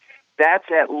trunk? That's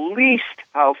at least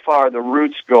how far the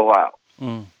roots go out.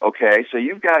 Okay, so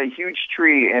you've got a huge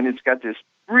tree, and it's got this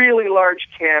really large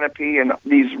canopy and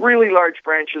these really large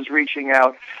branches reaching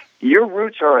out. Your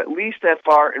roots are at least that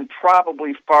far, and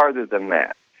probably farther than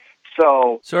that.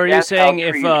 So are you that's saying how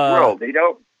if trees grow. They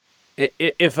don't?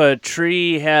 If a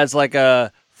tree has like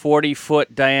a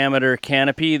 40-foot diameter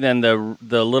canopy, then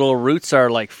the little roots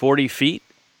are like 40 feet?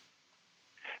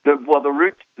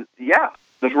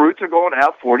 The roots are going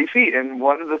out 40 feet. And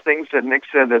one of the things that Nick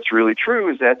said that's really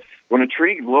true is that when a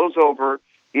tree blows over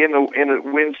in a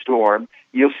windstorm,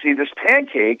 you'll see this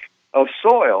pancake of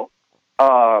soil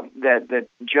that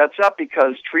juts up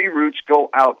because tree roots go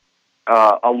out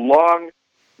along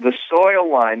the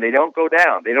soil line. They don't go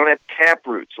down. They don't have tap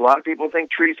roots. A lot of people think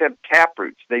trees have tap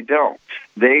roots. They don't.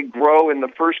 They grow in the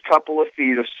first couple of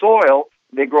feet of soil.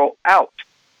 They grow out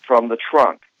from the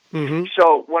trunk. Mm-hmm.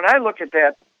 So when I look at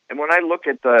that, and when I look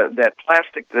at that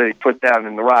plastic that they put down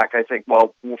in the rock, I think,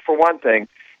 well, for one thing,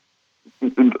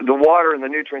 the water and the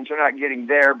nutrients are not getting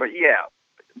there. But yeah,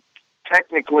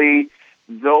 technically,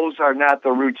 those are not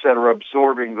the roots that are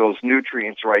absorbing those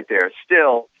nutrients right there.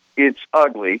 Still, it's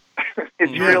ugly.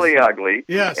 It's really ugly.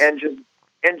 Yes. And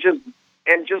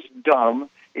just dumb.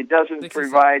 It doesn't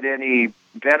provide any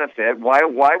benefit. Why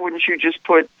wouldn't you just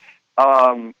put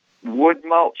wood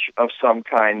mulch of some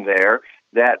kind there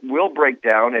that will break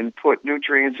down and put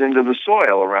nutrients into the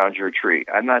soil around your tree?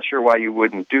 I'm not sure why you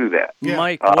wouldn't do that. Yeah.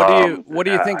 Mike, what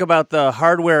do you think about the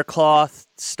hardware cloth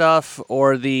stuff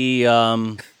or the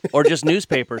or just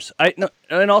newspapers? No,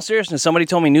 in all seriousness, somebody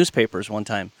told me newspapers one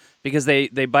time because they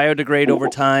biodegrade over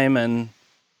time and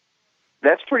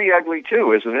That's pretty ugly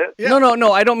too, isn't it?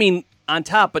 No. I don't mean on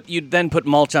top, but you'd then put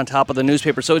mulch on top of the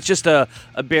newspaper, so it's just a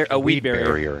weed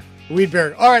barrier. Weed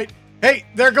barrier. All right. Hey,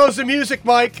 there goes the music,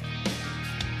 Mike.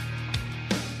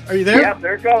 Are you there? Yep,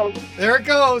 there it goes. There it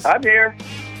goes. I'm here.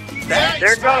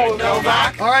 There it goes. All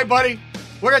right, buddy.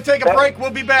 We're going to take a break.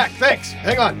 We'll be back. Thanks.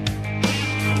 Hang on.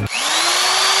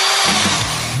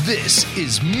 This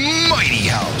is Mighty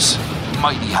House.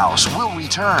 Mighty House will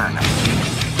return.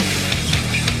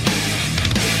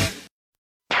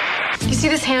 You see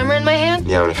this hammer in my hand?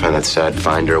 Yeah, I want to find that stud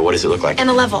finder. What does it look like? And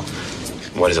a level.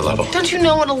 What is a level? Don't you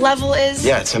know what a level is?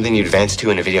 Yeah, it's something you advance to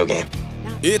in a video game.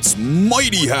 It's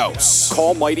Mighty House.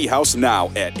 Call Mighty House now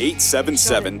at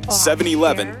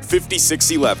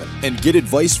 877-711-5611 and get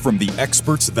advice from the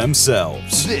experts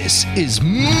themselves. This is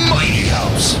Mighty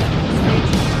House.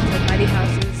 Mighty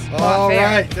Houses. All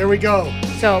right, there we go.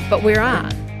 So, but we're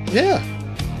on. Yeah.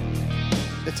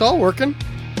 It's all working.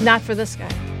 Not for this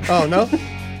guy. Oh, no?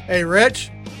 Hey,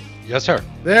 Rich. Yes, sir.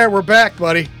 There, we're back,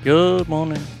 buddy. Good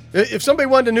morning. If somebody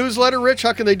wanted a newsletter, Rich,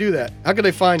 how can they do that? How can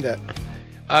they find that?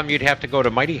 You'd have to go to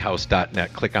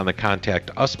mightyhouse.net, click on the Contact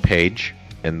Us page,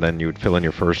 and then you would fill in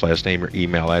your first, last name, your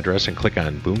email address, and click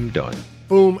on Boom Done.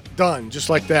 Boom, done. Just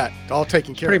like that. All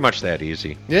taken care Pretty of. much that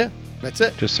easy. Yeah, that's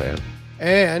it. Just saying.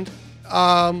 And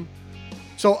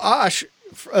so Ash,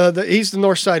 he's the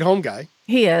Northside home guy.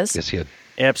 He is. Yes, he is.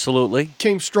 Absolutely.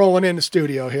 Came strolling in the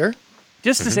studio here.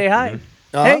 Just to say hi.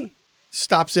 Hey.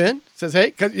 Stops in, says, hey.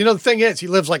 Because, the thing is, he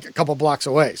lives like a couple blocks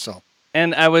away, so.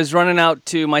 And I was running out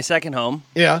to my second home.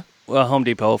 Yeah. Well, Home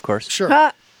Depot, of course. Sure.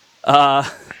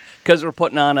 Because we're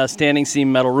putting on a standing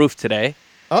seam metal roof today.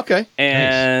 Okay.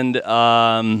 And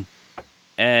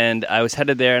and I was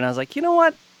headed there, and I was like, you know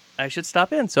what? I should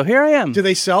stop in. So here I am. Do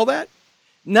they sell that?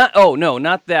 Not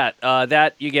that.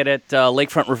 That you get at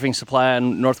Lakefront Roofing Supply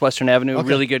on Northwestern Avenue. Okay.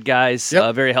 Really good guys.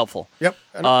 Yep. Very helpful. Yep.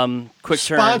 Quick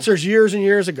turn. Sponsors years and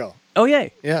years ago. Oh,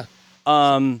 yay. Yeah.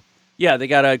 Yeah, they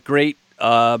got a great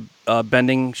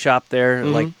bending shop there,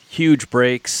 like huge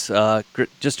brakes,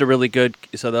 just a really good,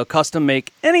 so they'll custom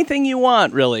make anything you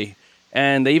want, really.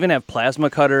 And they even have plasma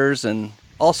cutters and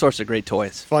all sorts of great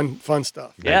toys. Fun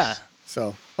stuff. Yeah.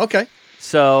 So, okay.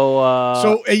 So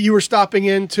So you were stopping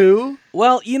in too?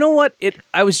 Well, you know what?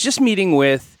 I was just meeting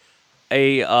with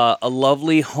a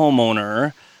lovely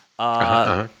homeowner,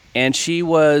 and she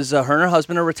was, her and her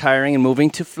husband are retiring and moving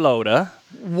to Florida.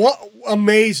 What?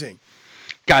 Amazing.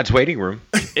 God's waiting room.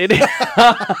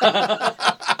 I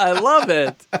love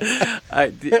it.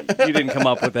 You didn't come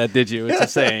up with that, did you? It's a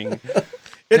saying.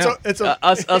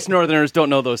 Us Northerners don't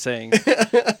know those sayings.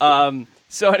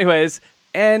 So anyways,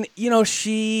 and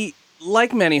she,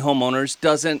 like many homeowners,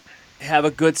 doesn't have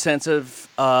a good sense of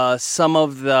some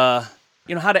of the,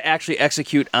 how to actually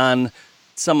execute on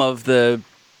some of the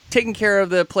taking care of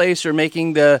the place or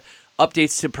making the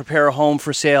updates to prepare a home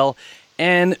for sale.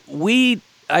 And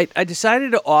I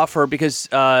decided to offer, because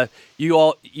you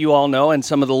all know, and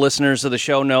some of the listeners of the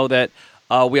show know, that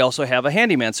we also have a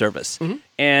handyman service.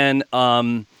 And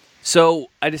so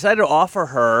I decided to offer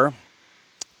her,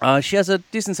 she has a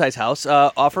decent-sized house,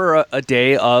 offer a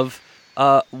day of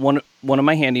one of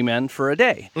my handymen for a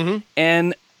day.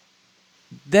 And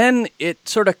then it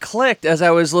sort of clicked as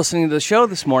I was listening to the show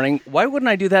this morning. Why wouldn't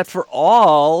I do that for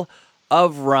all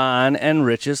of Ron and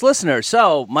Rich's listeners?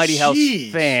 So, Mighty House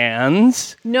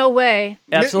fans. No way.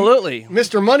 Absolutely.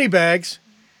 Mr. Moneybags.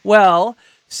 Well,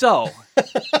 so,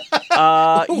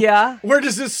 yeah. Where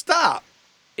does this stop?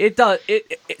 It does.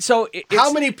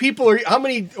 How many people are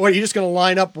you just going to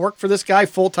line up work for this guy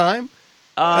full time?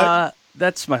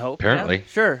 That's my hope. Apparently. Yeah,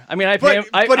 sure. I mean, I pay him.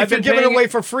 But if you're giving it away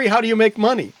for free, how do you make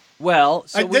money? Well,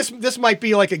 so this might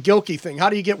be like a Gilkey thing. How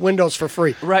do you get windows for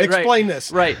free? Right. Explain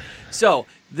this. Right. So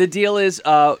the deal is,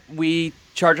 we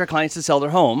charge our clients to sell their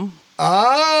home.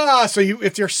 So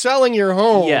if you're selling your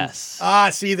home, yes.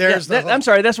 See, there's the. I'm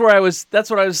sorry. That's what I was.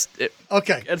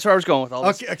 Okay. That's where I was going with all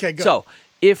this. Okay. Good. So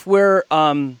if we're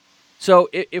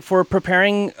if we're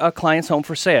preparing a client's home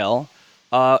for sale,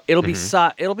 it'll be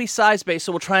size based.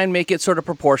 So we'll try and make it sort of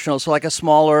proportional. So like a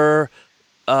smaller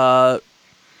home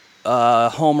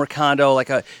or condo,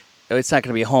 it's not going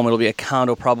to be a home. It'll be a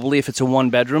condo probably. If it's a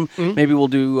 1-bedroom, maybe we'll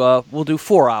do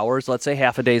 4 hours. Let's say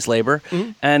half a day's labor.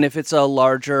 And if it's a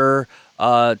larger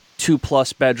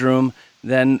 2+ bedroom,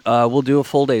 then we'll do a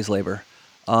full day's labor.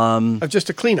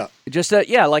 Just a cleanup.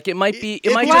 It might be.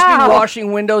 It might just be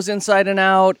washing windows inside and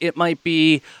out. It might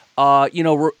be,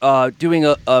 doing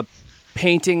a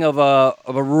painting of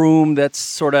a room that's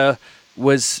sort of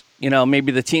was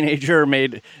maybe the teenager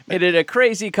made it a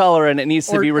crazy color and it needs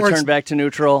to be returned back to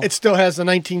neutral. It still has the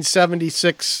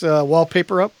 1976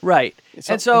 wallpaper up. Right.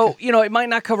 And so, it might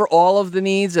not cover all of the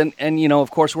needs. And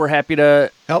of course, we're happy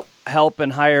to help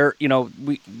and hire,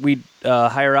 we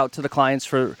hire out to the clients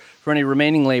for any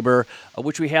remaining labor,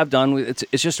 which we have done.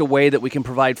 It's just a way that we can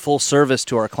provide full service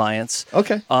to our clients.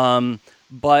 Okay.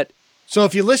 But so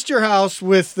if you list your house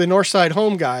with the Northside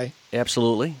Home Guy,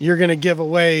 absolutely, you're going to give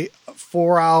away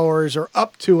 4 hours or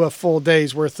up to a full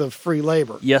day's worth of free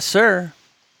labor. Yes, sir.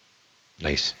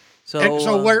 Nice.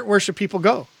 So where should people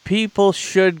go? People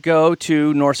should go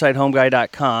to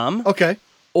northsidehomeguy.com. Okay.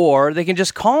 Or they can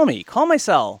just call me. Call my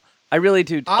cell. I really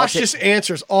do. Osh just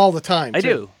answers all the time. I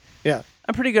do. Yeah.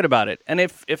 I'm pretty good about it. And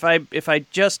if I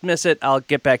just miss it, I'll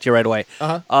get back to you right away.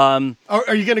 Uh-huh.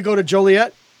 Are you going to go to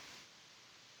Joliet?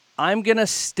 I'm going to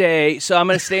stay. So I'm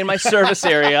going to stay in my service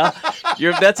area.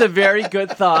 That's a very good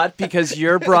thought because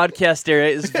your broadcast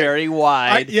area is very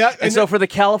wide. And so for the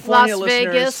California Las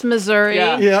listeners. Vegas, Missouri.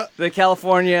 Yeah. The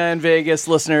California and Vegas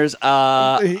listeners. He's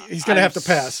going to have to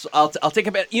pass. I'll take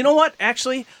a bet. You know what?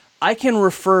 Actually, I can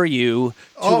refer you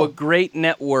to a great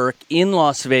network in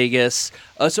Las Vegas.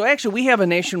 So actually, we have a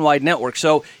nationwide network.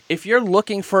 So if you're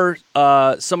looking for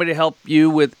somebody to help you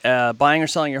with buying or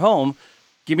selling your home,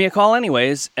 give me a call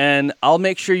anyways, and I'll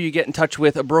make sure you get in touch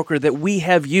with a broker that we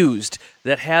have used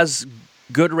that has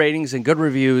good ratings and good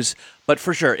reviews. But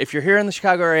for sure, if you're here in the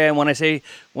Chicago area, and when I say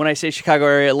Chicago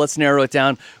area, let's narrow it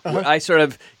down. I sort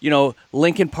of,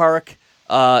 Lincoln Park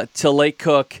to Lake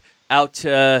Cook out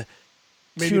to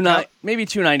maybe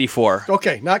 294.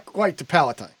 Okay, not quite to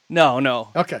Palatine.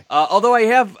 No. Okay. Although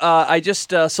I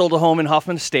just sold a home in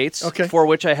Hoffman Estates, for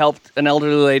which I helped an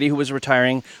elderly lady who was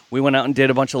retiring. We went out and did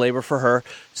a bunch of labor for her.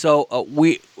 So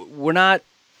we're not,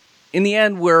 in the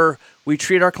end, we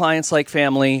treat our clients like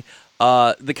family,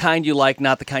 the kind you like,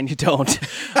 not the kind you don't.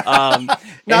 Not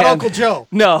Uncle Joe.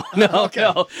 No.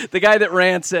 The guy that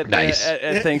rants at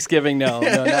Thanksgiving. No,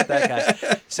 not that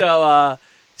guy. So.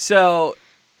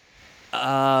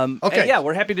 Okay. Yeah,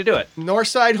 we're happy to do it.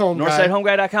 Northside Home Guy.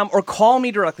 NorthsideHomeGuy.com, or call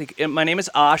me directly. My name is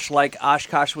Osh, like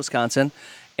Oshkosh, Wisconsin,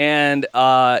 and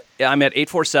I'm at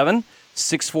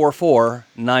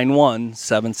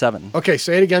 847-644-9177. Okay,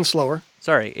 say it again slower.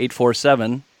 Sorry,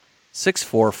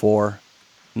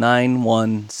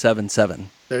 847-644-9177.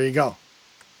 There you go.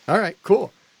 All right,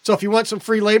 cool. So if you want some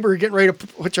free labor, you're getting ready to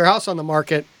put your house on the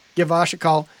market, give Osh a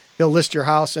call. He'll list your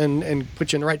house and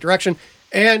put you in the right direction.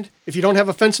 And if you don't have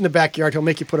a fence in the backyard, he'll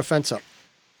make you put a fence up.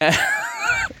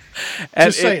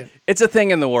 Just saying. It's a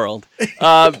thing in the world.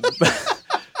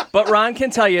 But Ron can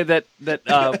tell you that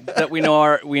we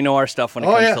know our stuff when it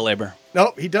comes to labor.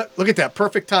 No, he does. Look at that.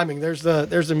 Perfect timing. There's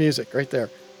the music right there.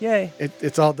 Yay.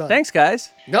 It's all done. Thanks, guys.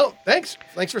 No, thanks.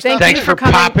 Thanks for stopping. Thanks for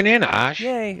popping in, Osh.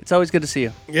 Yay. It's always good to see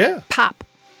you. Yeah.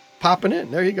 Popping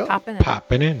in. There you go. Popping in.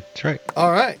 Popping in. That's right.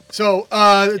 All right. So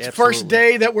it's the first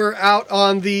day that we're out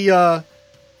on the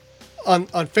on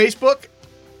Facebook,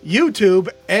 YouTube,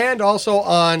 and also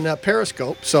on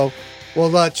Periscope. So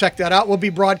we'll check that out. We'll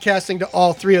be broadcasting to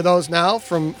all three of those now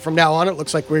from now on. It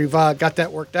looks like we've got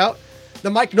that worked out. The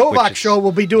Mike Novak Show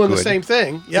will be doing the same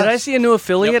thing. Yes. Did I see a new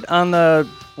affiliate on the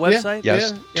website?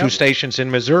 Yes. Yeah. 2 stations in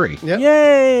Missouri. Yep.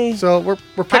 Yay. So we're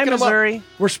picking them Missouri. up.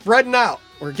 We're spreading out.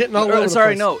 We're getting all over the place.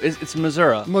 Sorry, no, it's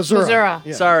Missouri. Missouri. Yeah.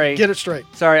 Sorry. Get it straight.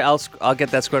 Sorry, I'll get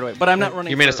that squared away. But I'm not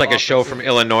running. You mean it's like a show from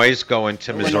Illinois going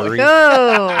to Missouri?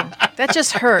 Oh, that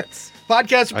just hurts.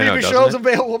 Podcasts and previous shows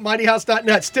available at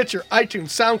mightyhouse.net, Stitcher, iTunes,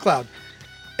 SoundCloud,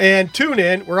 and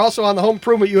TuneIn. We're also on the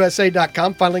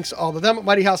HomeImprovementUSA.com. Find links to all of them at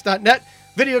mightyhouse.net.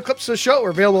 Video clips of the show are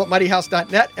available at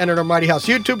mightyhouse.net and at our Mighty House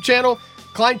YouTube channel.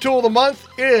 Klein Tool of the Month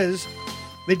is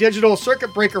the digital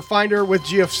circuit breaker finder with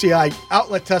GFCI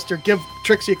outlet tester. Give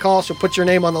Trixie a call. She'll put your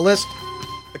name on the list.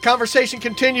 The conversation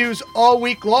continues all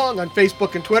week long on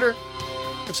Facebook and Twitter.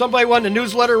 If somebody wanted a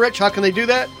newsletter, Rich, how can they do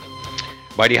that?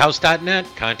 MightyHouse.net.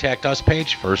 Contact us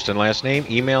page, first and last name,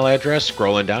 email address,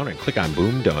 scrolling down and click on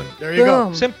boom, done. There you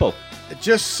go. Simple. It's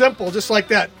just simple, just like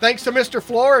that. Thanks to Mr.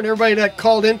 Floor and everybody that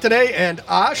called in today, and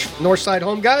Osh, Northside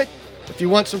Home Guy. If you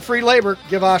want some free labor,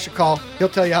 give Osh a call. He'll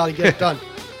tell you how to get it done.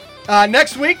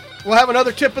 Next week, we'll have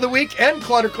another tip of the week and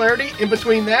clutter clarity. In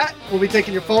between that, we'll be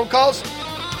taking your phone calls.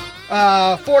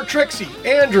 For Trixie,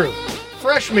 Andrew,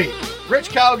 Fresh Meat, Rich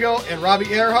Calgill, and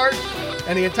Robbie Earhart,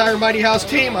 and the entire Mighty House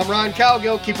team, I'm Ron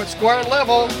Calgill. Keep it square and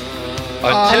level.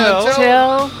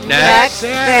 Until next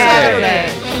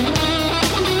Saturday.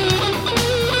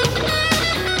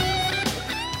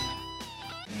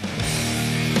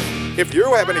 If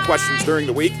you have any questions during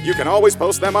the week, you can always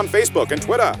post them on Facebook and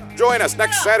Twitter. Join us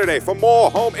next Saturday for more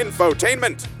home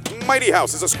infotainment. Mighty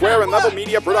House is a Square and Level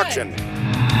Media production.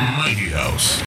 Mighty House.